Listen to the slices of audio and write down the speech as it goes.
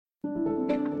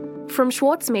From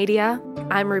Schwartz Media,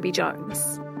 I'm Ruby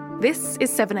Jones. This is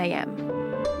 7am.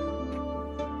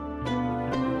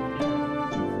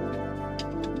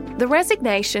 The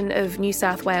resignation of New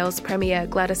South Wales Premier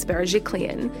Gladys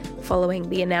Berejiklian, following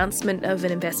the announcement of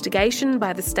an investigation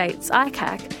by the state's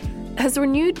ICAC, has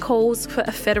renewed calls for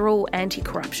a federal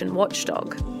anti-corruption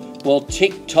watchdog. Well,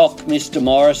 tick-tock, Mr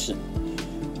Morrison.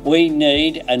 We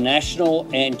need a national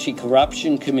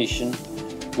anti-corruption commission,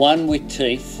 one with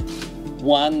teeth,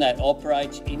 one that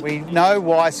operates in... We know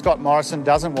why Scott Morrison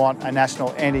doesn't want a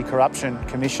national anti-corruption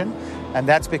commission, and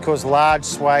that's because large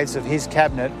swathes of his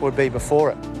cabinet would be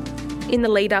before it. In the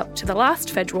lead-up to the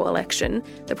last federal election,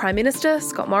 the Prime Minister,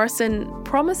 Scott Morrison,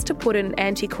 promised to put an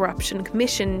anti-corruption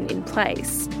commission in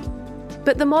place.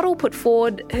 But the model put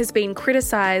forward has been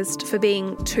criticised for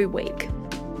being too weak.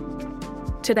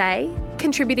 Today,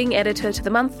 contributing editor to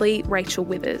The Monthly, Rachel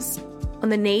Withers, on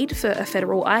the need for a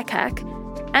federal ICAC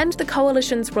and the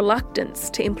Coalition's reluctance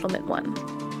to implement one.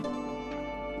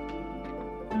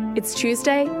 It's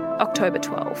Tuesday, October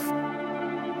 12th.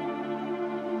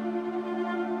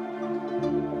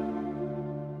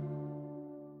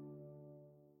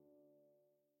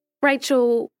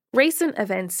 Rachel, recent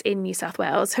events in New South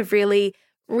Wales have really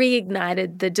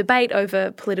reignited the debate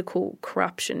over political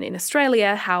corruption in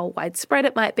Australia, how widespread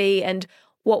it might be and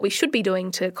what we should be doing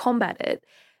to combat it.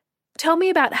 Tell me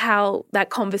about how that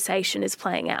conversation is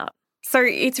playing out. So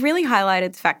it's really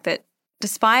highlighted the fact that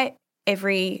despite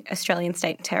every Australian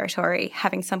state and territory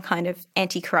having some kind of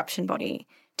anti-corruption body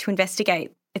to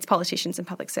investigate its politicians and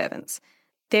public servants,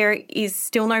 there is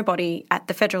still no body at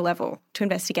the federal level to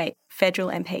investigate federal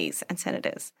MPs and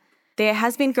senators. There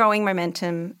has been growing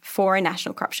momentum for a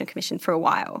National Corruption Commission for a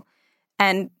while,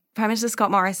 and Prime Minister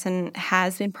Scott Morrison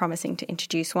has been promising to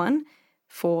introduce one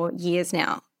for years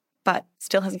now, but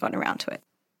still hasn't gotten around to it.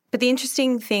 But the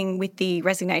interesting thing with the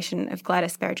resignation of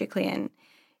Gladys Berejiklian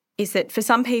is that for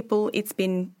some people it's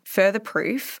been further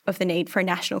proof of the need for a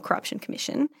National Corruption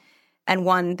Commission and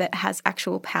one that has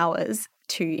actual powers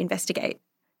to investigate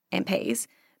MPs.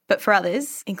 But for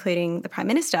others, including the Prime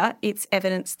Minister, it's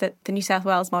evidence that the New South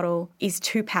Wales model is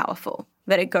too powerful,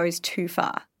 that it goes too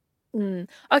far.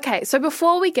 Okay, so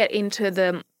before we get into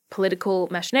the political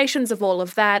machinations of all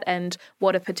of that and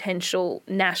what a potential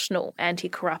national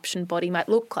anti-corruption body might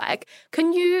look like,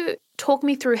 can you talk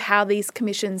me through how these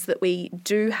commissions that we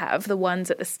do have, the ones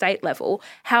at the state level,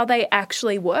 how they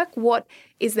actually work? What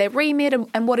is their remit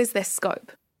and what is their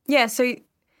scope? Yeah, so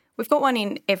we've got one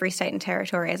in every state and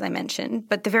territory, as I mentioned,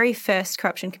 but the very first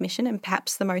corruption commission, and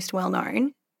perhaps the most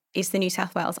well-known, is the New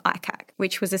South Wales ICAC,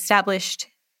 which was established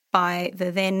by the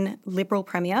then Liberal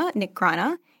Premier, Nick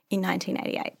Greiner, in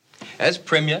 1988. As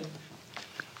Premier,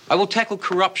 I will tackle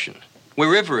corruption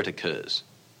wherever it occurs,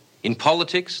 in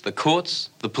politics, the courts,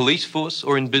 the police force,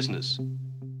 or in business.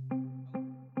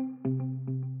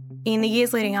 In the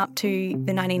years leading up to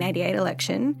the 1988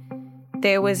 election,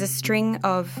 there was a string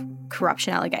of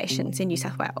corruption allegations in New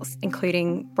South Wales,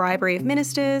 including bribery of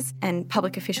ministers and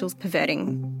public officials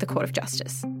perverting the Court of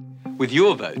Justice. With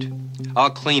your vote, I'll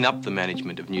clean up the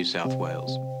management of New South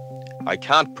Wales. I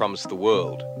can't promise the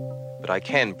world, but I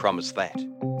can promise that.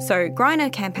 So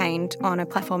Greiner campaigned on a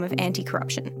platform of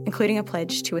anti-corruption, including a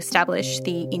pledge to establish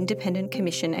the Independent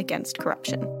Commission Against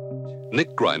Corruption.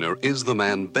 Nick Greiner is the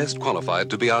man best qualified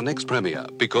to be our next Premier,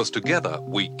 because together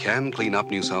we can clean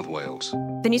up New South Wales.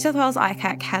 The New South Wales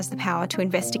ICAC has the power to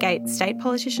investigate state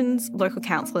politicians, local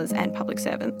councillors and public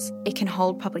servants. It can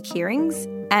hold public hearings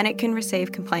and it can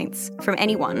receive complaints from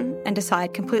anyone and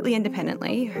decide completely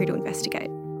independently who to investigate.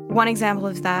 One example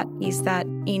of that is that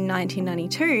in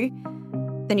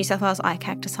 1992, the New South Wales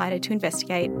ICAC decided to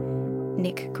investigate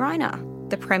Nick Greiner,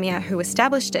 the Premier who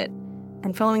established it.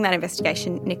 And following that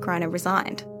investigation, Nick Greiner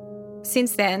resigned.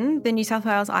 Since then, the New South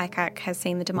Wales ICAC has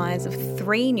seen the demise of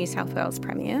 3 New South Wales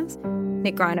premiers.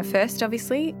 Nick Greiner first,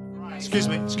 obviously. Excuse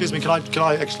me, can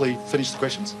I actually finish the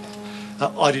questions?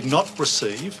 I did not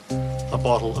receive a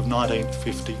bottle of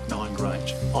 1959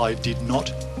 Grange. I did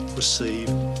not receive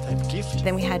that gift.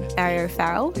 Then we had Barry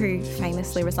O'Farrell, who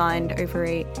famously resigned over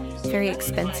a very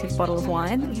expensive bottle of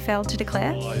wine that he failed to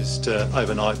declare.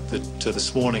 Overnight that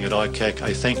this morning at ICAC,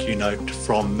 a thank you note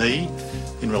from me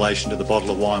in relation to the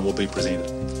bottle of wine will be presented.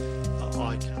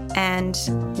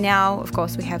 And now, of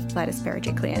course, we have Gladys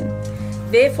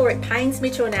Berejiklian. Therefore, it pains me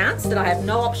to announce that I have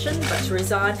no option but to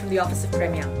resign from the office of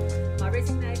Premier. My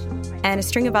resignation... And a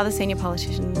string of other senior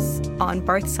politicians on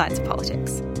both sides of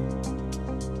politics.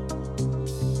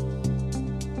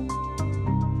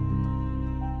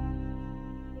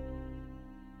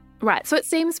 Right, so it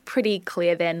seems pretty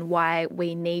clear then why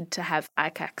we need to have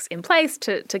ICACs in place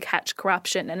to catch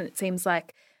corruption, and it seems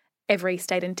like every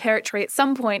state and territory at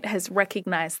some point has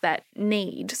recognised that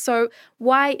need. So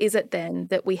why is it then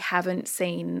that we haven't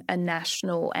seen a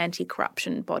national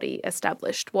anti-corruption body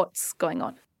established? What's going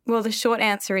on? Well, the short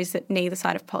answer is that neither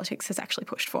side of politics has actually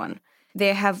pushed for one.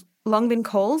 There have long been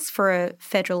calls for a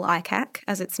federal ICAC,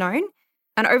 as it's known.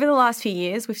 And over the last few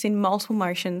years, we've seen multiple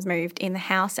motions moved in the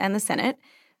House and the Senate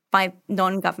by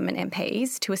non-government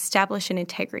MPs to establish an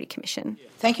integrity commission.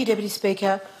 Thank you, Deputy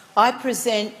Speaker. I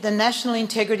present the National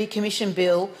Integrity Commission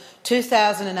Bill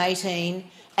 2018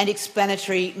 and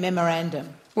explanatory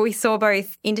memorandum. We saw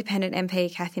both independent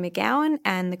MP Cathy McGowan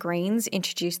and the Greens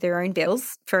introduce their own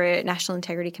bills for a National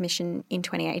Integrity Commission in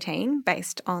 2018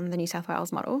 based on the New South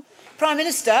Wales model. Prime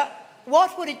Minister,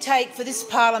 what would it take for this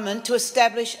Parliament to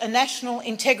establish a National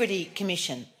Integrity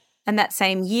Commission? And that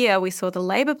same year, we saw the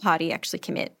Labor Party actually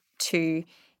commit to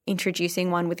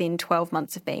introducing one within 12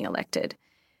 months of being elected.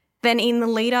 Then in the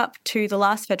lead up to the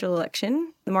last federal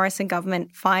election, the Morrison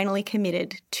government finally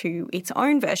committed to its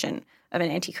own version of an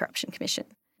anti-corruption commission.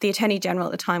 The Attorney-General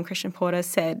at the time, Christian Porter,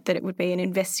 said that it would be an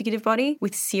investigative body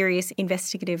with serious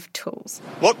investigative tools.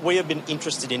 What we have been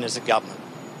interested in as a government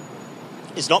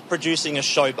is not producing a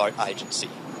showboat agency.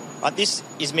 This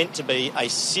is meant to be a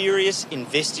serious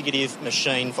investigative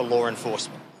machine for law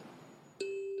enforcement.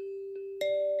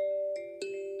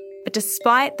 But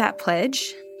despite that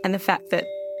pledge and the fact that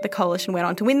the coalition went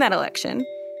on to win that election,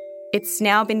 it's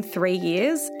now been 3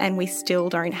 years and we still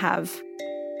don't have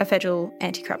a federal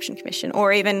anti-corruption commission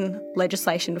or even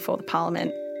legislation before the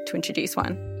Parliament to introduce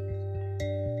one.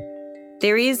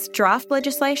 There is draft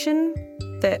legislation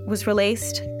that was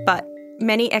released, but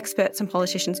many experts and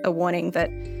politicians are warning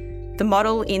that the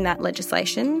model in that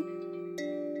legislation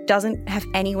doesn't have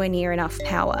anywhere near enough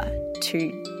power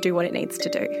to do what it needs to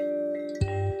do.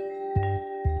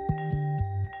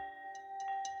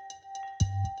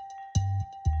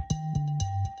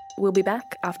 We'll be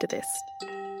back after this.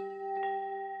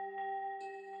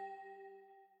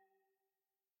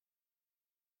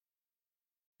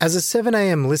 As a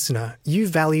 7am listener, you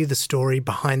value the story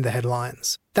behind the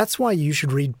headlines. That's why you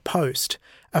should read Post,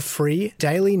 a free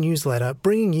daily newsletter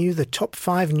bringing you the top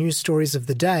 5 news stories of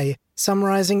the day,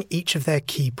 summarising each of their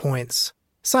key points.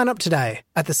 Sign up today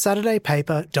at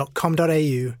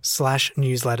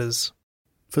thesaturdaypaper.com.au/newsletters.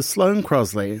 For Sloane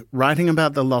Crosley, writing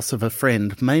about the loss of a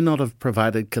friend may not have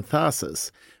provided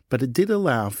catharsis, but it did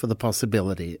allow for the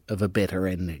possibility of a better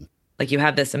ending. Like, you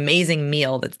have this amazing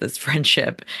meal that's this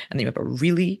friendship, and then you have a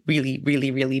really, really,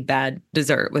 really, really bad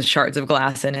dessert with shards of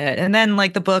glass in it. And then,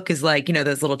 like, the book is like, you know,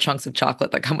 those little chunks of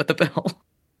chocolate that come with the bill.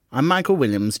 I'm Michael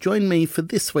Williams. Join me for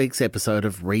this week's episode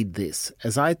of Read This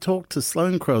as I talk to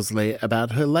Sloane Crosley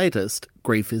about her latest,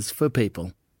 Grief is for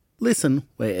People. Listen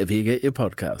wherever you get your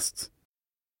podcasts.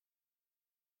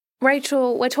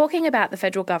 Rachel, we're talking about the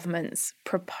federal government's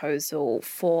proposal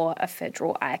for a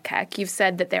federal ICAC. You've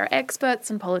said that there are experts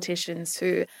and politicians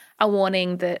who are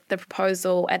warning that the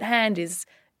proposal at hand is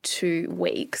too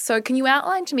weak. So can you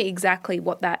outline to me exactly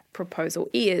what that proposal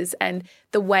is and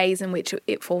the ways in which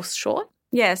it falls short?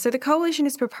 Yeah, so the coalition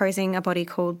is proposing a body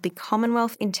called the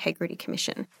Commonwealth Integrity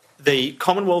Commission. The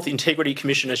Commonwealth Integrity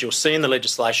Commission, as you'll see in the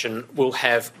legislation, will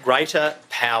have greater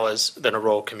powers than a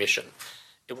Royal Commission.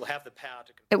 It will have the power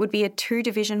to... It would be a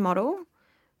 2-division model,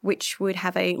 which would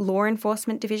have a law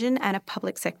enforcement division and a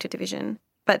public sector division.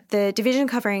 But the division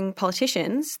covering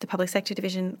politicians, the public sector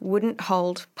division, wouldn't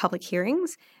hold public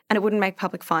hearings and it wouldn't make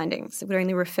public findings. It would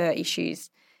only refer issues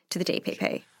to the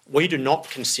DPP. We do not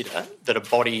consider that a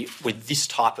body with this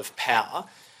type of power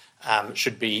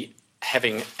should be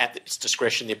having at its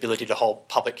discretion the ability to hold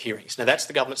public hearings. Now, that's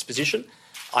the government's position.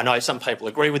 I know some people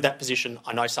agree with that position.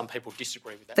 I know some people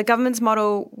disagree with that. The government's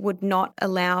model would not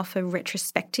allow for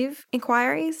retrospective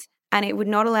inquiries, and it would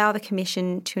not allow the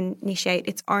Commission to initiate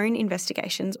its own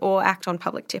investigations or act on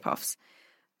public tip-offs,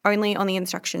 only on the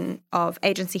instruction of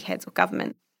agency heads or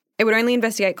government. It would only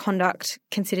investigate conduct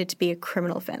considered to be a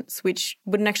criminal offence, which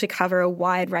wouldn't actually cover a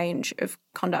wide range of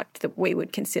conduct that we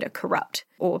would consider corrupt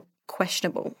or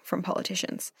questionable from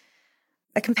politicians.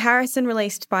 A comparison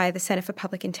released by the Centre for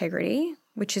Public Integrity,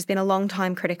 which has been a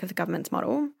long-time critic of the government's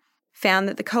model, found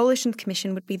that the Coalition's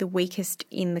Commission would be the weakest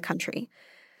in the country.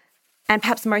 And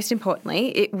perhaps most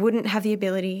importantly, it wouldn't have the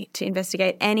ability to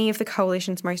investigate any of the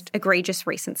Coalition's most egregious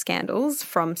recent scandals,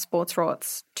 from sports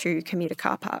rorts to commuter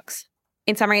car parks.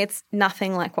 In summary, it's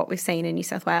nothing like what we've seen in New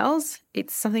South Wales.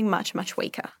 It's something much, much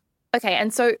weaker. Okay,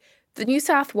 and so the New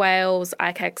South Wales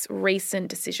ICAC's recent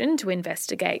decision to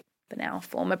investigate the now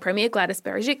former Premier Gladys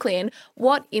Berejiklian,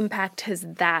 what impact has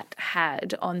that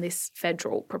had on this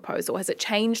federal proposal? Has it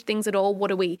changed things at all? What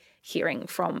are we hearing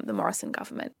from the Morrison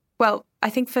government? Well, I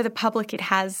think for the public it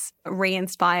has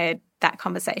re-inspired that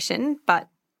conversation, but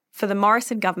for the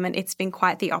Morrison government, it's been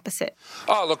quite the opposite.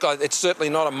 Oh, look, it's certainly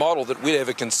not a model that we'd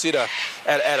ever consider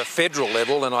at a federal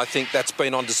level, and I think that's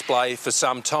been on display for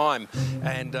some time.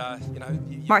 And,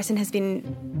 Morrison has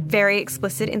been very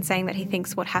explicit in saying that he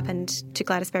thinks what happened to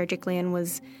Gladys Berejiklian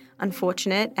was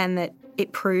unfortunate and that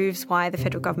it proves why the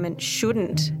federal government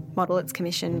shouldn't model its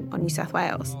commission on New South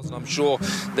Wales. I'm sure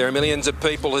there are millions of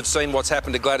people who've seen what's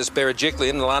happened to Gladys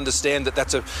Berejiklian and will understand that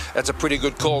that's a pretty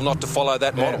good call not to follow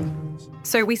that model.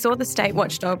 So we saw the state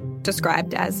watchdog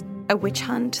described as a witch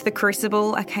hunt, the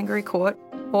crucible, a kangaroo court,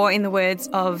 or in the words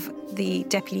of the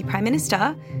Deputy Prime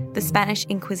Minister, the Spanish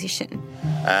Inquisition.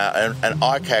 And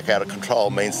ICAC out of control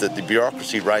means that the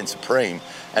bureaucracy reigns supreme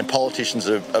and politicians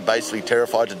are basically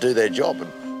terrified to do their job.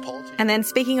 And then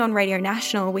speaking on Radio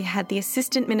National, we had the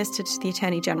Assistant Minister to the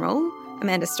Attorney General,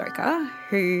 Amanda Stoker,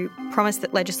 who promised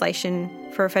that legislation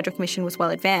for a federal commission was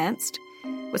well advanced,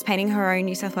 was painting her own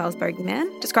New South Wales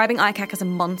bogeyman, describing ICAC as a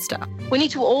monster. We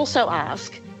need to also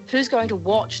ask who's going to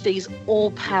watch these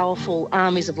all-powerful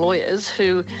armies of lawyers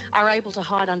who are able to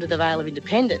hide under the veil of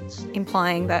independence.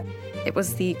 Implying that it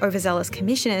was the overzealous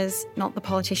commissioners, not the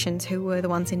politicians, who were the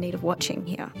ones in need of watching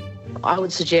here. I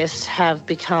would suggest have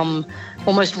become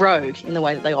almost rogue in the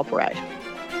way that they operate.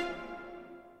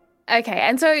 Okay,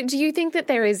 and so do you think that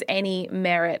there is any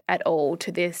merit at all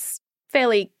to this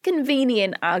fairly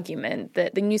convenient argument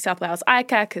that the New South Wales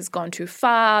ICAC has gone too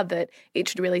far, that it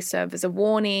should really serve as a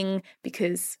warning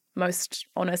because most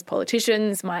honest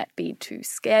politicians might be too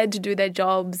scared to do their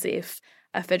jobs if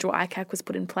a federal ICAC was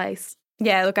put in place?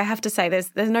 Yeah, look, I have to say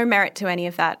there's no merit to any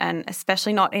of that, and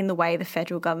especially not in the way the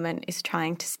federal government is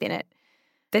trying to spin it.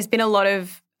 There's been a lot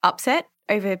of upset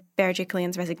over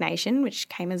Berejiklian's resignation, which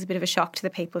came as a bit of a shock to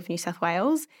the people of New South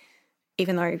Wales,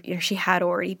 even though she had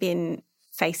already been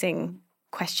facing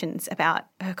questions about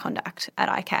her conduct at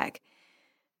ICAC.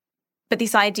 But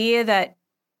this idea that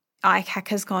ICAC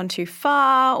has gone too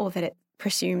far, or that it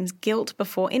presumes guilt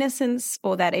before innocence,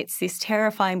 or that it's this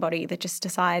terrifying body that just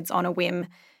decides on a whim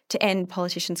to end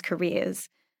politicians' careers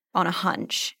on a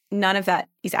hunch, none of that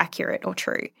is accurate or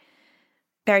true.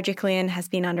 Berejiklian has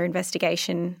been under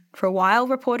investigation for a while,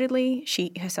 reportedly.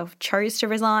 She herself chose to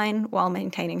resign while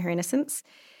maintaining her innocence.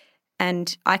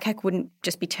 And ICAC wouldn't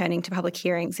just be turning to public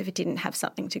hearings if it didn't have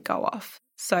something to go off.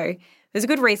 So there's a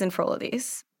good reason for all of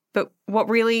this. But what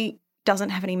really doesn't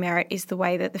have any merit is the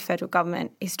way that the federal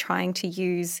government is trying to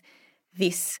use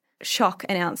this shock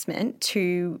announcement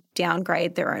to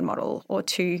downgrade their own model or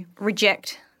to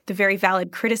reject the very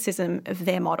valid criticism of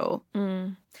their model.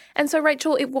 And so,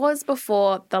 Rachel, it was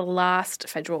before the last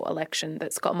federal election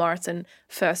that Scott Morrison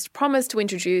first promised to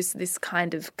introduce this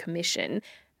kind of commission.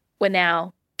 We're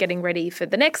now getting ready for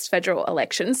the next federal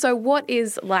election. So what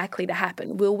is likely to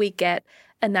happen? Will we get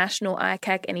a national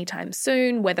ICAC anytime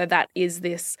soon, whether that is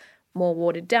this more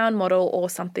watered down model or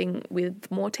something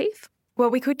with more teeth? Well,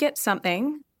 we could get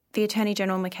something. The Attorney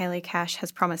General, Michaelia Cash,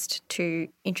 has promised to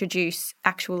introduce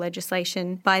actual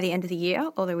legislation by the end of the year,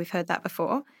 although we've heard that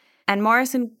before. And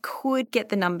Morrison could get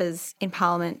the numbers in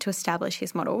Parliament to establish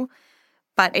his model,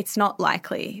 but it's not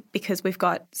likely because we've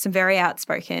got some very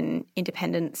outspoken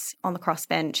independents on the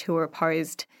crossbench who are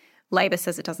opposed. Labor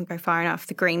says it doesn't go far enough.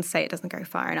 The Greens say it doesn't go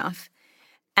far enough.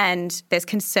 And there's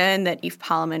concern that if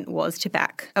Parliament was to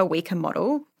back a weaker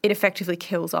model, it effectively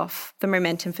kills off the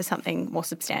momentum for something more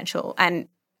substantial. And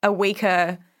a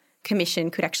weaker commission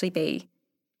could actually be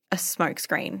a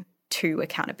smokescreen to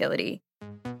accountability.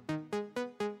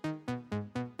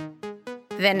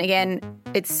 Then again,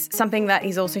 it's something that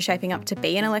is also shaping up to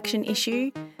be an election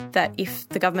issue, that if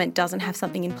the government doesn't have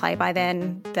something in play by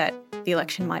then, that the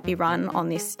election might be run on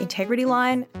this integrity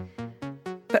line.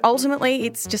 But ultimately,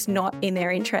 it's just not in their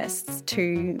interests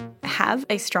to have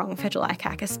a strong federal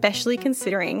ICAC, especially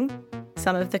considering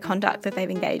some of the conduct that they've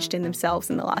engaged in themselves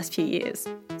in the last few years.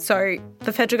 So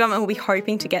the federal government will be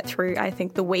hoping to get through, I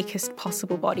think, the weakest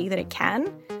possible body that it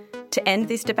can to end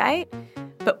this debate,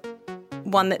 but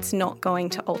one that's not going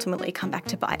to ultimately come back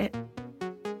to bite it.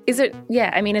 Is it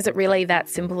really that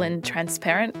simple and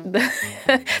transparent?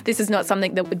 This is not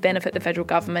something that would benefit the federal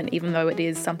government, even though it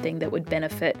is something that would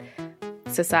benefit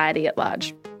society at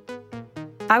large.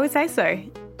 I would say so.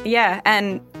 Yeah.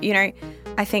 And,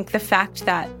 I think the fact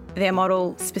that their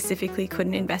model specifically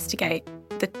couldn't investigate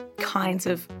the kinds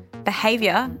of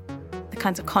behaviour, the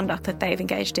kinds of conduct that they've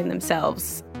engaged in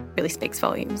themselves really speaks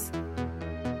volumes.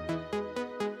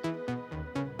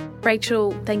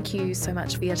 Rachel, thank you so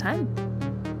much for your time.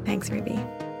 Thanks, Ruby.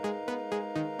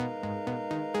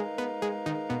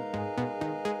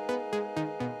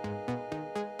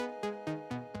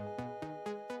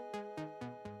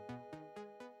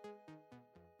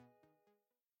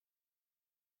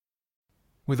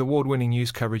 With award-winning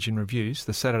news coverage and reviews,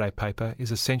 the Saturday Paper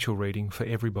is essential reading for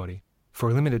everybody. For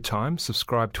a limited time,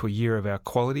 subscribe to a year of our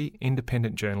quality,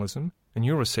 independent journalism, and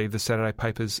you'll receive the Saturday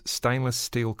Paper's stainless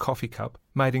steel coffee cup,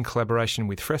 made in collaboration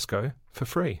with Fresco, for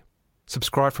free.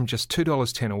 Subscribe from just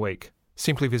 $2.10 a week.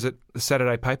 Simply visit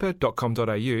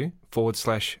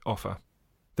thesaturdaypaper.com.au/offer.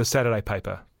 The Saturday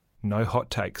Paper. No hot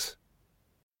takes.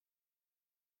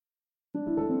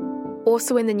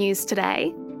 Also in the news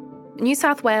today, New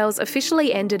South Wales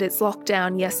officially ended its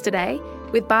lockdown yesterday,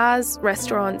 with bars,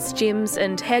 restaurants, gyms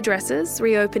and hairdressers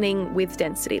reopening with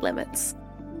density limits.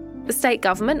 The state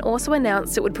government also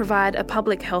announced it would provide a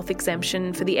public health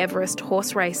exemption for the Everest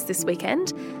horse race this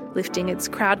weekend, lifting its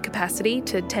crowd capacity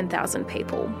to 10,000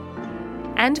 people.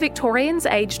 And Victorians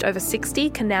aged over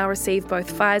 60 can now receive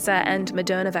both Pfizer and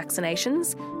Moderna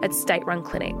vaccinations at state-run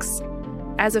clinics.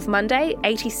 As of Monday,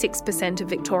 86% of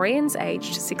Victorians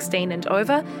aged 16 and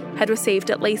over had received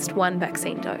at least one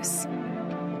vaccine dose.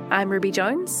 I'm Ruby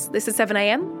Jones. This is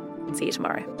 7am. See you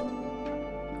tomorrow.